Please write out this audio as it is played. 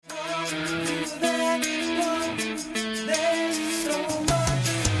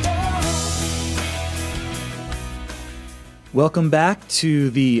Welcome back to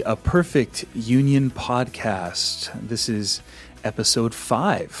the A Perfect Union podcast. This is episode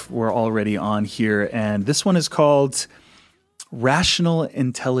 5. We're already on here, and this one is called Rational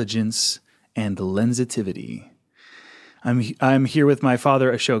Intelligence and Lensitivity. I'm here with my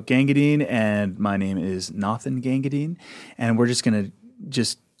father, Ashok Gangadine, and my name is Nathan Gangadine, and we're just going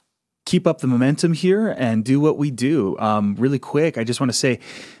to keep up the momentum here and do what we do. Really quick, I just want to say,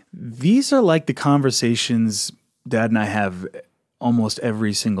 these are like the conversations Dad and I have almost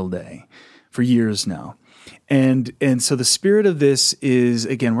every single day for years now. And so the spirit of this is,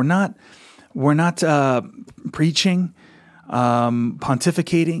 again, we're not preaching,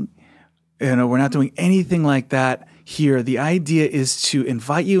 pontificating, we're not doing anything like that here. The idea is to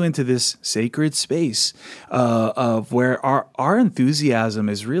invite you into this sacred space of where our enthusiasm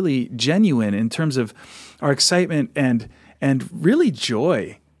is really genuine in terms of our excitement and really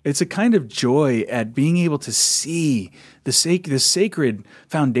joy. It's a kind of joy at being able to see the sacred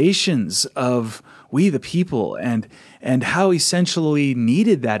foundations of we the people and how essentially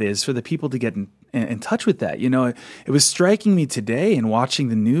needed that is for the people to get in touch with that. You know, it was striking me today in watching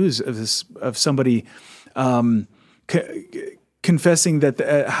the news of somebody confessing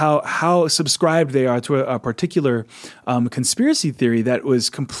that how subscribed they are to a particular conspiracy theory that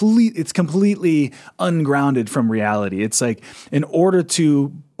was completely ungrounded from reality. It's like, in order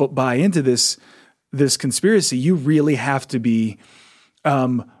to buy into this conspiracy, you really have to be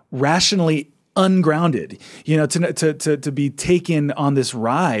rationally ungrounded, you know, to be taken on this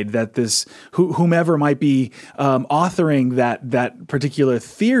ride that whomever might be authoring that particular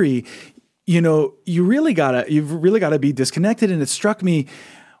theory. You know, you've really gotta be disconnected. And it struck me,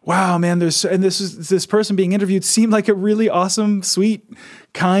 wow, man, this person being interviewed seemed like a really awesome, sweet,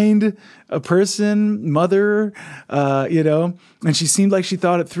 kind person, mother, and she seemed like she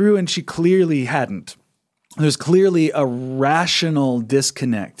thought it through, and she clearly hadn't. There's clearly a rational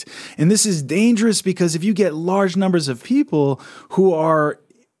disconnect. And this is dangerous because if you get large numbers of people who are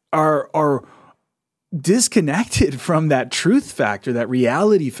disconnected from that truth factor, that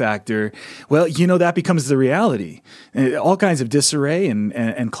reality factor, well, you know, that becomes the reality. All kinds of disarray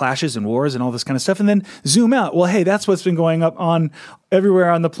and clashes and wars and all this kind of stuff. And then zoom out. Well, hey, that's what's been going on everywhere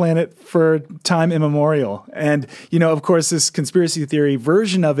on the planet for time immemorial. And, you know, of course, this conspiracy theory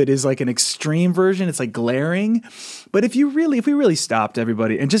version of it is like an extreme version. It's like glaring. But if we really stopped,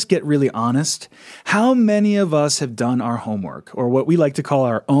 everybody, and just get really honest, how many of us have done our homework, or what we like to call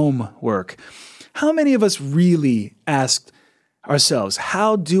our OM work? How many of us really asked ourselves,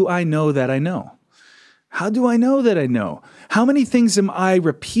 how do I know that I know? How do I know that I know? How many things am I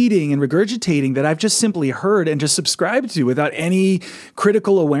repeating and regurgitating that I've just simply heard and just subscribed to without any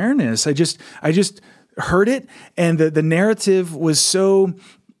critical awareness? I just heard it, and the narrative was so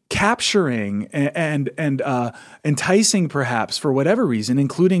capturing and enticing, perhaps, for whatever reason,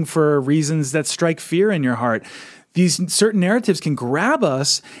 including for reasons that strike fear in your heart. These certain narratives can grab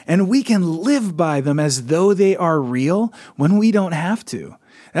us, and we can live by them as though they are real when we don't have to.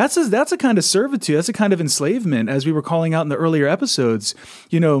 That's a kind of servitude. That's a kind of enslavement, as we were calling out in the earlier episodes.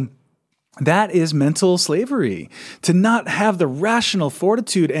 You know, that is mental slavery. To not have the rational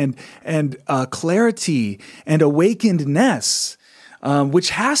fortitude and clarity and awakenedness, which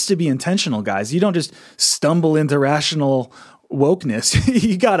has to be intentional, guys. You don't just stumble into rational wokeness.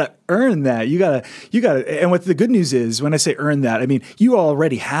 You got to earn that. You got to, and what the good news is, when I say earn that, I mean, you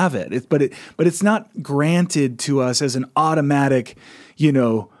already have it, but it's not granted to us as an automatic,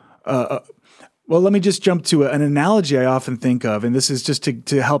 well, let me just jump to an analogy I often think of, and this is just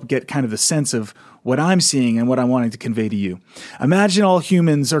to help get kind of the sense of what I'm seeing and what I'm wanting to convey to you. Imagine all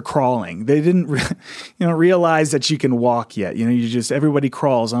humans are crawling. They didn't realize that you can walk yet. Everybody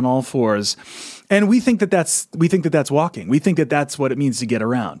crawls on all fours. And we think that that's walking. We think that that's what it means to get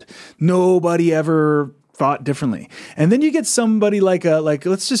around. Nobody ever thought differently. And then you get somebody like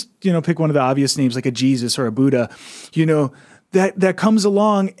let's just, pick one of the obvious names, like a Jesus or a Buddha, that comes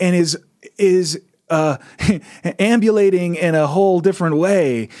along and is ambulating in a whole different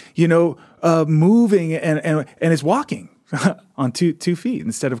way, moving and is walking on two feet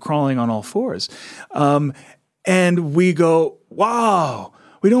instead of crawling on all fours. And we go, wow.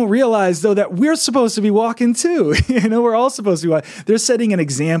 We don't realize, though, that we're supposed to be walking too. We're all supposed to be walking. They're setting an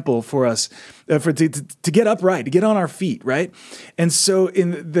example for us to get upright, to get on our feet, right? And so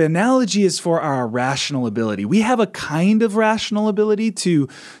the analogy is for our rational ability. We have a kind of rational ability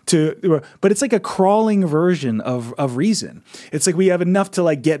but it's like a crawling version of reason. It's like we have enough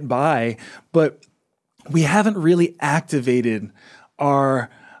to get by, but we haven't really activated our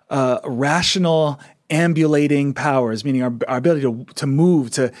rational ambulating powers, meaning our ability to move,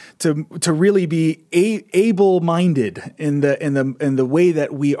 to really be able-minded in the way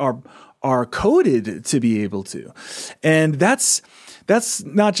that we are coded to be able to. And that's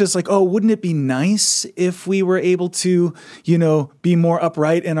not just like, oh, wouldn't it be nice if we were able to, be more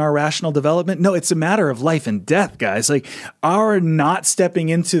upright in our rational development? No, it's a matter of life and death, guys. Like, our not stepping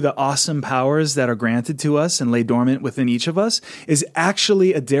into the awesome powers that are granted to us and lay dormant within each of us is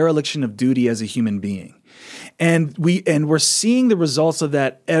actually a dereliction of duty as a human being. And we're seeing the results of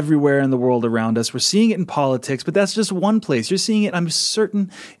that everywhere in the world around us. We're seeing it in politics, but that's just one place. You're seeing it, I'm certain,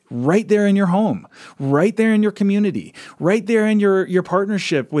 right there in your home, right there in your community, right there in your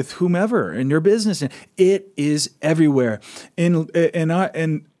partnership with whomever, in your business. It is everywhere. In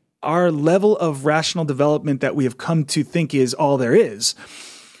our level of rational development that we have come to think is all there is,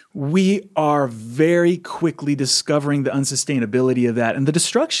 we are very quickly discovering the unsustainability of that and the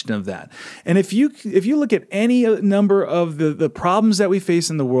destruction of that. And if you look at any number of the problems that we face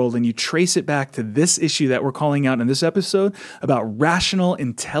in the world and you trace it back to this issue that we're calling out in this episode about rational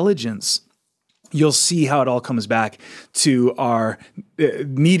intelligence, you'll see how it all comes back to our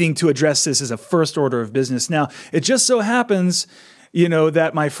needing to address this as a first order of business. Now, it just so happens,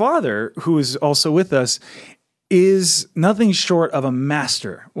 that my father, who is also with us, is nothing short of a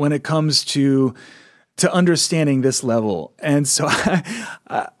master when it comes to understanding this level. And so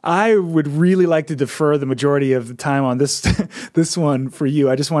I would really like to defer the majority of the time on this one for you.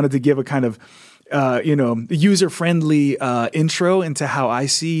 I just wanted to give a kind of user-friendly intro into how I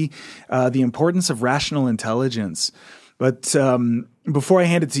see the importance of rational intelligence. But before I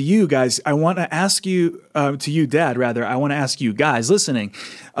hand it to you guys, I want to ask you, to you, Dad, rather, I want to ask you guys listening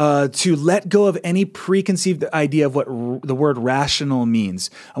to let go of any preconceived idea of what the word rational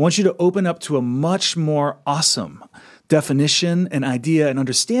means. I want you to open up to a much more awesome definition and idea and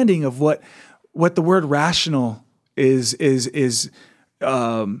understanding of what the word rational is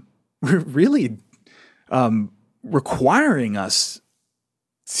really requiring us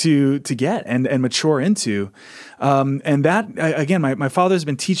to get and mature into. And that, again, my father's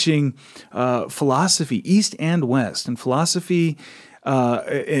been teaching philosophy, East and West, and philosophy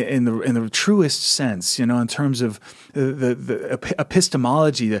in the truest sense, in terms of the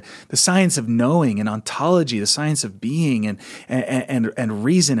epistemology, the science of knowing, and ontology, the science of being, and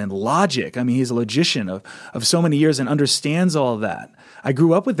reason and logic. I mean, he's a logician of so many years and understands all of that. I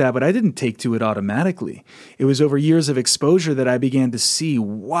grew up with that, but I didn't take to it automatically. It was over years of exposure that I began to see,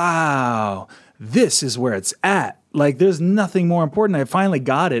 wow, this is where it's at. Like, there's nothing more important. I finally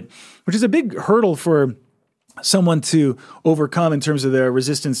got it, which is a big hurdle for someone to overcome in terms of their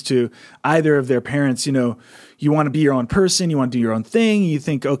resistance to either of their parents. You want to be your own person, you want to do your own thing, you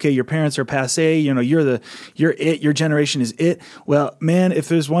think, okay, your parents are passé, you're it, your generation is it. Well, man, if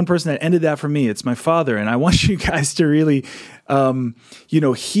there's one person that ended that for me, it's my father. And I want you guys to really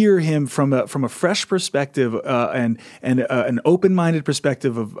hear him from a fresh perspective and an open-minded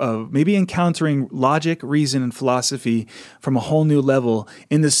perspective of maybe encountering logic, reason, and philosophy from a whole new level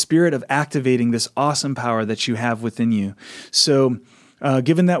in the spirit of activating this awesome power that you have within you. So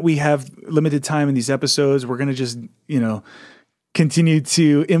given that we have limited time in these episodes, we're going to just, continue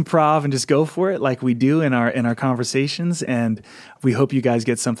to improv and just go for it like we do in our conversations. And we hope you guys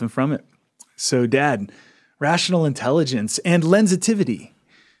get something from it. So, Dad, rational intelligence and lensitivity.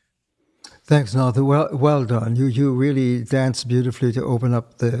 Thanks, Nathan. Well done. You really danced beautifully to open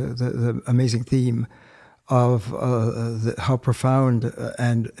up the amazing theme of how profound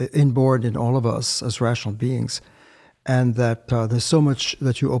and inborn in all of us as rational beings. And that there's so much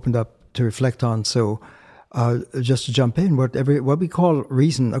that you opened up to reflect on. So just to jump in, what we call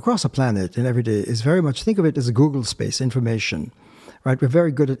reason across the planet and every day is very much, think of it as a Google space, information, right? We're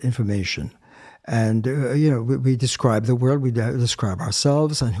very good at information. And, we describe the world, we describe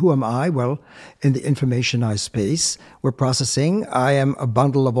ourselves. And who am I? Well, in the informationized space, we're processing. I am a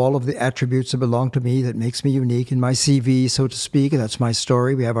bundle of all of the attributes that belong to me that makes me unique in my CV, so to speak. That's my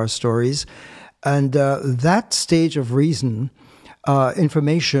story. We have our stories. And that stage of reason,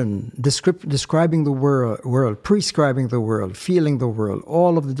 information, describing the world, prescribing the world, feeling the world,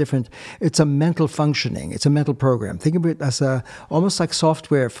 all of the different, it's a mental functioning. It's a mental program. Think of it as almost like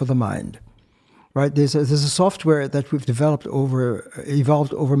software for the mind, right? There's a software that we've evolved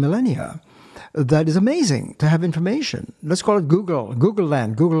over millennia that is amazing to have information. Let's call it Google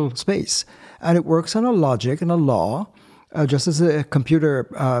land, Google space. And it works on a logic and a law, just as a computer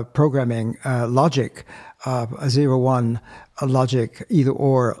programming logic, 0-1 logic, either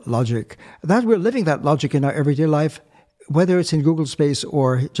or logic, that we're living that logic in our everyday life whether it's in Google space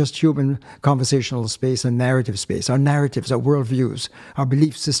or just human conversational space and narrative space, our narratives, our worldviews, our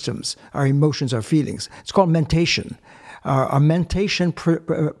belief systems, our emotions, our feelings. It's called mentation. Our mentation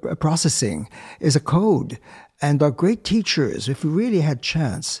processing is a code. And our great teachers, if we really had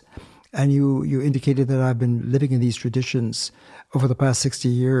chance, and you indicated that I've been living in these traditions over the past 60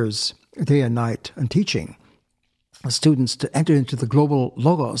 years, day and night, and teaching students to enter into the global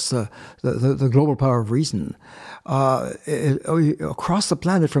logos, the global power of reason, across the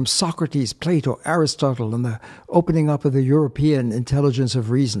planet from Socrates, Plato, Aristotle, and the opening up of the European intelligence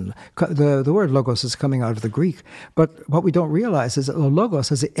of reason. The word logos is coming out of the Greek, but what we don't realize is that the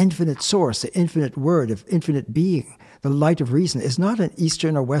logos is the infinite source, the infinite word of infinite being, the light of reason. Is not an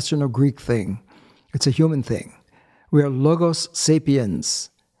Eastern or Western or Greek thing. It's a human thing. We are logos sapiens.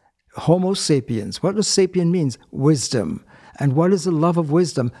 Homo sapiens. What does sapien means? Wisdom. And what is the love of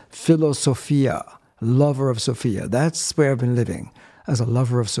wisdom? Philosophia. Lover of Sophia. That's where I've been living, as a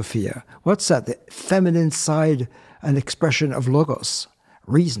lover of Sophia. What's that? The feminine side and expression of logos.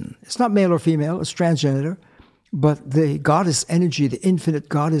 Reason. It's not male or female. It's transgender. But the goddess energy, the infinite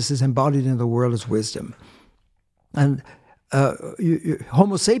goddess, is embodied in the world as wisdom. And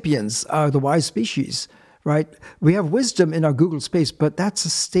Homo sapiens are the wise species. Right? We have wisdom in our Google space, but that's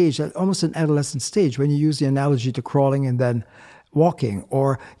a stage, almost an adolescent stage, when you use the analogy to crawling and then walking.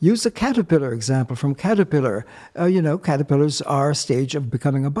 Or use the caterpillar example from Caterpillar. Caterpillars are a stage of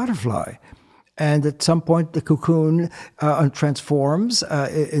becoming a butterfly. And at some point, the cocoon transforms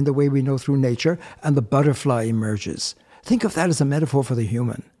in the way we know through nature, and the butterfly emerges. Think of that as a metaphor for the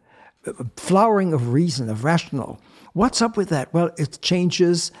human. Flowering of reason, of rational. What's up with that? Well, it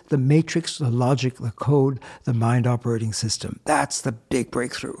changes the matrix, the logic, the code, the mind operating system. That's the big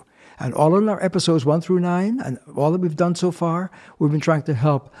breakthrough. And all in our episodes 1 through 9, and all that we've done so far, we've been trying to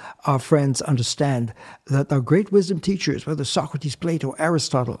help our friends understand that our great wisdom teachers, whether Socrates, Plato,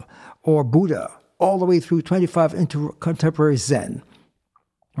 Aristotle, or Buddha, all the way through 25 into contemporary Zen,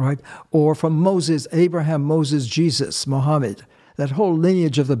 right? Or from Moses, Abraham, Moses, Jesus, Muhammad, that whole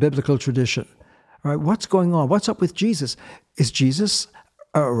lineage of the biblical tradition. Right? What's going on? What's up with Jesus? Is Jesus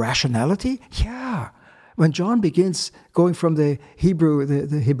a rationality? Yeah. When John begins going from the Hebrew,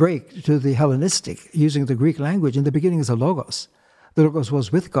 the Hebraic to the Hellenistic, using the Greek language, in the beginning is a logos. The logos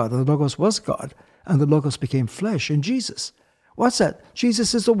was with God, and the logos was God, and the logos became flesh in Jesus. What's that?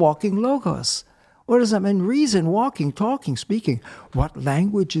 Jesus is the walking logos. What does that mean? Reason, walking, talking, speaking. What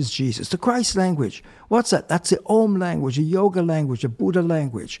language is Jesus? The Christ language. What's that? That's the Om language, a yoga language, a Buddha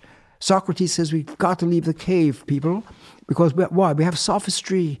language. Socrates says we've got to leave the cave, people, because why? We have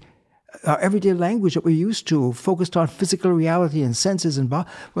sophistry, our everyday language that we're used to, focused on physical reality and senses and well,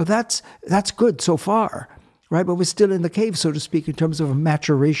 that's good so far, right? But we're still in the cave, so to speak, in terms of a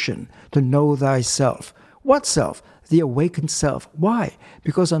maturation to know thyself. What self? The awakened self. Why?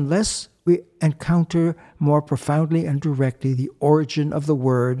 Because unless we encounter more profoundly and directly the origin of the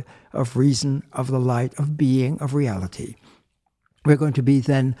word, of reason, of the light, of being, of reality, we're going to be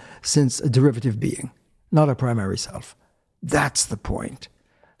then, since a derivative being, not a primary self. That's the point.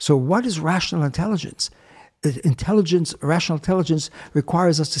 So what is rational intelligence? Rational intelligence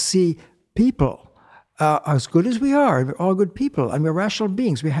requires us to see people as good as we are. We're all good people, and we're rational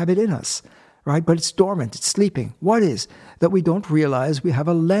beings. We have it in us, right? But it's dormant, it's sleeping. What is? That we don't realize we have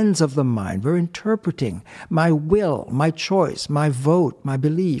a lens of the mind. We're interpreting my will, my choice, my vote, my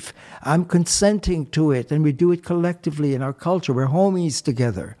belief. I'm consenting to it, and we do it collectively in our culture. We're homies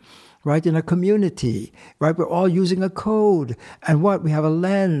together, right? In a community, right? We're all using a code. And what? We have a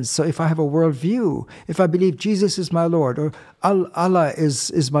lens. So if I have a worldview, if I believe Jesus is my Lord, or Allah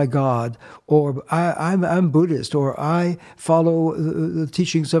is my God, or I'm Buddhist, or I follow the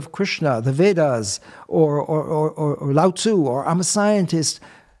teachings of Krishna, the Vedas, or Lao Tzu, or I'm a scientist,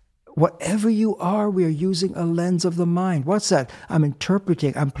 whatever you are, we are using a lens of the mind. What's that? I'm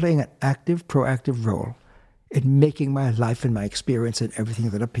interpreting, I'm playing an active, proactive role in making my life and my experience and everything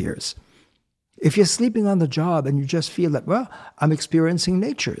that appears. If you're sleeping on the job and you just feel that, well, I'm experiencing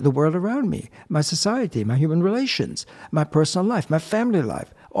nature, the world around me, my society, my human relations, my personal life, my family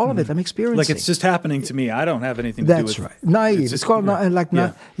life, all of it I'm experiencing. Like it's just happening to me. I don't have anything to do with it. That's right. Naive. It's called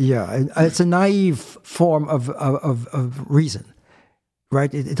it's a naive form of reason,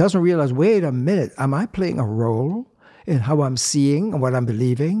 right? It doesn't realize, wait a minute, am I playing a role in how I'm seeing and what I'm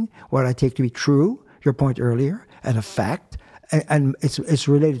believing, what I take to be true? Your point earlier, and a fact, and it's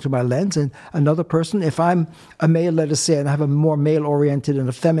related to my lens. And another person, if I'm a male, let us say, and I have a more male-oriented, and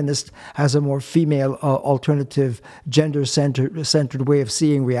a feminist has a more female, alternative, gender-centered way of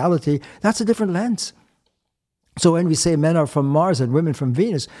seeing reality, that's a different lens. So when we say men are from Mars and women from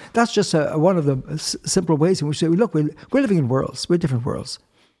Venus, that's just one of the simple ways in which we say, look, we're living in worlds. We're different worlds.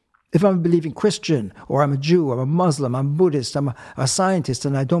 If I'm a believing Christian, or I'm a Jew, I'm a Muslim, I'm Buddhist, I'm a scientist,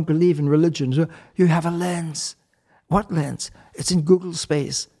 and I don't believe in religion, so you have a lens. What lens? It's in Google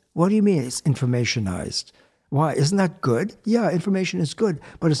space. What do you mean it's informationized? Why? Isn't that good? Yeah, information is good,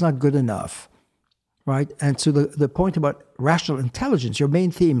 but it's not good enough, right? And so the point about rational intelligence, your main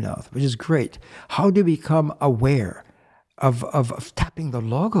theme now, which is great. How do you become aware of tapping the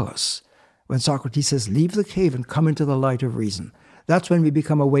logos? When Socrates says, leave the cave and come into the light of reason. That's when we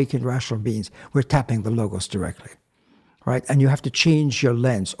become awakened rational beings. We're tapping the logos directly, right? And you have to change your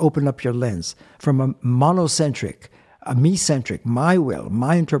lens, open up your lens from a monocentric, a me-centric, my will,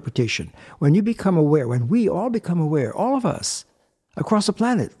 my interpretation. When you become aware, when we all become aware, all of us, across the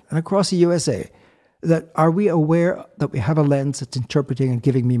planet and across the USA, that are we aware that we have a lens that's interpreting and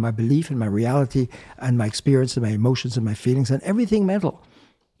giving me my belief and my reality and my experience and my emotions and my feelings and everything mental.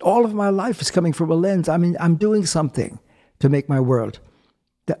 All of my life is coming from a lens. I mean, I'm doing something to make my world.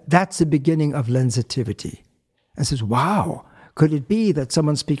 That's the beginning of lensitivity. And says, wow, could it be that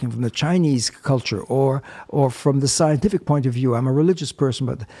someone's speaking from the Chinese culture or from the scientific point of view? I'm a religious person,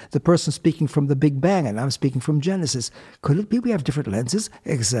 but the person speaking from the Big Bang and I'm speaking from Genesis. Could it be we have different lenses?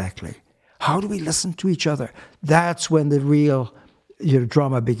 Exactly. How do we listen to each other? That's when the real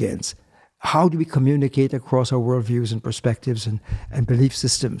drama begins. How do we communicate across our worldviews and perspectives and belief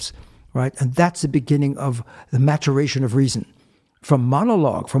systems, right? And that's the beginning of the maturation of reason. From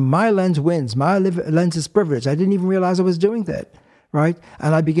monologue, from my lens wins, my lens is privilege. I didn't even realize I was doing that, right?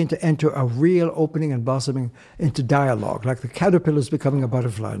 And I begin to enter a real opening and blossoming into dialogue, like the caterpillar is becoming a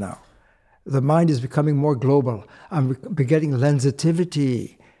butterfly now. The mind is becoming more global. I'm beginning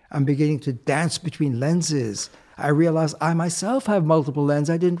lensitivity. I'm beginning to dance between lenses. I realize I myself have multiple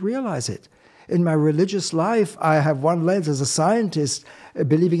lenses. I didn't realize it. In my religious life, I have one lens. As a scientist,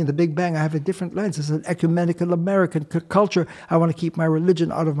 believing in the Big Bang, I have a different lens. As an ecumenical American culture, I want to keep my religion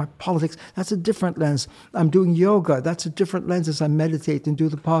out of my politics. That's a different lens. I'm doing yoga. That's a different lens as I meditate and do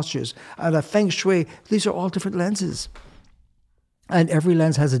the postures. And a feng shui. These are all different lenses. And every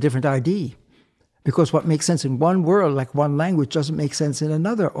lens has a different ID. Because what makes sense in one world, like one language, doesn't make sense in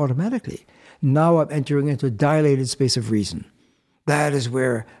another automatically. Now I'm entering into a dilated space of reason. That is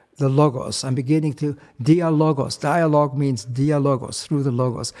where the logos, I'm beginning to dialogos. Dialogue means dialogos, through the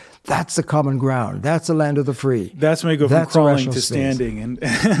logos. That's the common ground. That's the land of the free. That's when you go from crawling to standing. And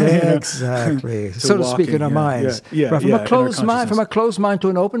exactly. So to speak, in our minds. From a closed mind to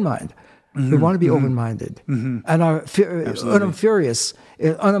an open mind. Mm-hmm. We want to be open-minded. Mm-hmm. And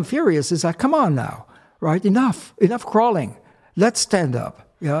unfurious is like, come on now, right? Enough crawling. Let's stand up.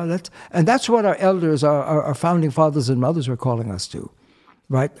 And that's what our elders, our founding fathers and mothers were calling us to,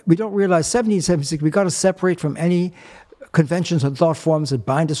 right? We don't realize 1776, we got to separate from any conventions and thought forms that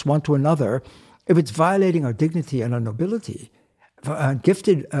bind us one to another if it's violating our dignity and our nobility.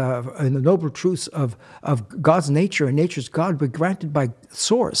 Gifted in the noble truths of God's nature and nature's God, we're granted by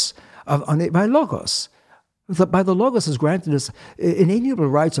source. By Logos. By the Logos has granted us inalienable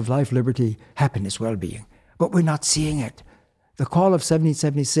rights of life, liberty, happiness, well-being. But we're not seeing it. The call of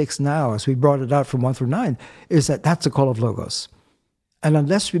 1776 now, as we brought it out from 1 through 9, is that's the call of Logos. And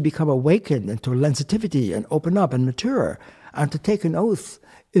unless we become awakened into lensitivity and open up and mature and to take an oath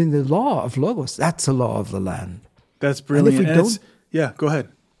in the law of Logos, that's the law of the land. That's brilliant. Go ahead.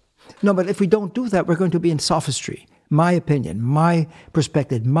 No, but if we don't do that, we're going to be in sophistry. My opinion, my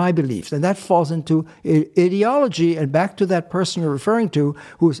perspective, my beliefs. And that falls into ideology and back to that person you're referring to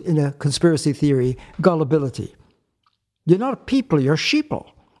who's in a conspiracy theory, gullibility. You're not a people, you're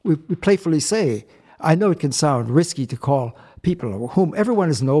sheeple. We playfully say, I know it can sound risky to call people whom everyone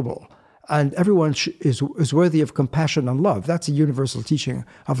is noble and everyone is worthy of compassion and love. That's a universal teaching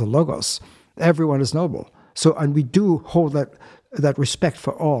of the Logos. Everyone is noble. So, and we do hold that respect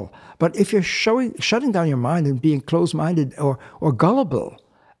for all. But if you're shutting down your mind and being closed-minded or gullible,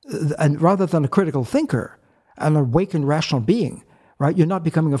 and rather than a critical thinker, an awakened rational being, right, you're not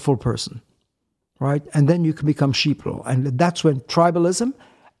becoming a full person, right? And then you can become sheeple. And that's when tribalism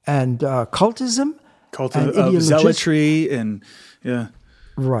and cultism and zealotry and,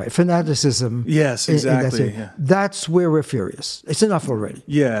 Right, fanaticism. Yes, exactly. That's where we're furious. It's enough already.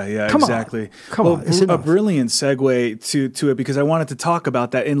 Exactly. Come on, it's enough. A brilliant segue to it, because I wanted to talk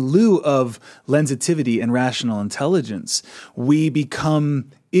about that. In lieu of lensitivity and rational intelligence, we become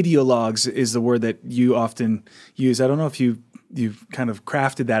ideologues is the word that you often use. I don't know if you you've kind of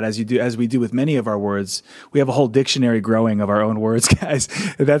crafted that as we do with many of our words. We have a whole dictionary growing of our own words, guys.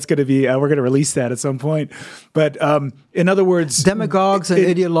 That's going to be we're going to release that at some point. But in other words, demagogues and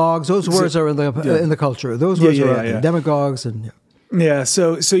ideologues, those words are in the culture. Those words are out there. Demagogues and. Yeah,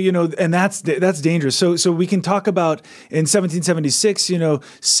 so and that's dangerous. So we can talk about in 1776,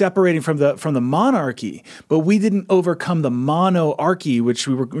 separating from the monarchy, but we didn't overcome the monarchy, which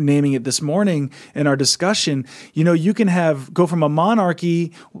we were naming it this morning in our discussion. You can go from a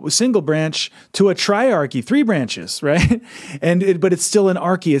monarchy, single branch, to a triarchy, 3 branches, right? But it's still an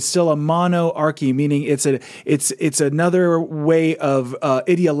archy. It's still a monarchy, meaning it's another way of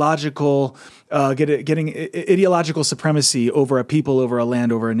ideological. Getting ideological supremacy over a people, over a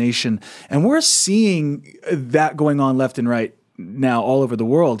land, over a nation. And we're seeing that going on left and right now all over the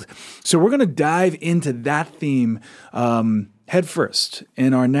world. So we're going to dive into that theme headfirst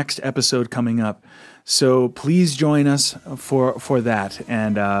in our next episode coming up. So please join us for that.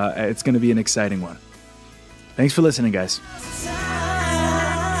 And it's going to be an exciting one. Thanks for listening, guys.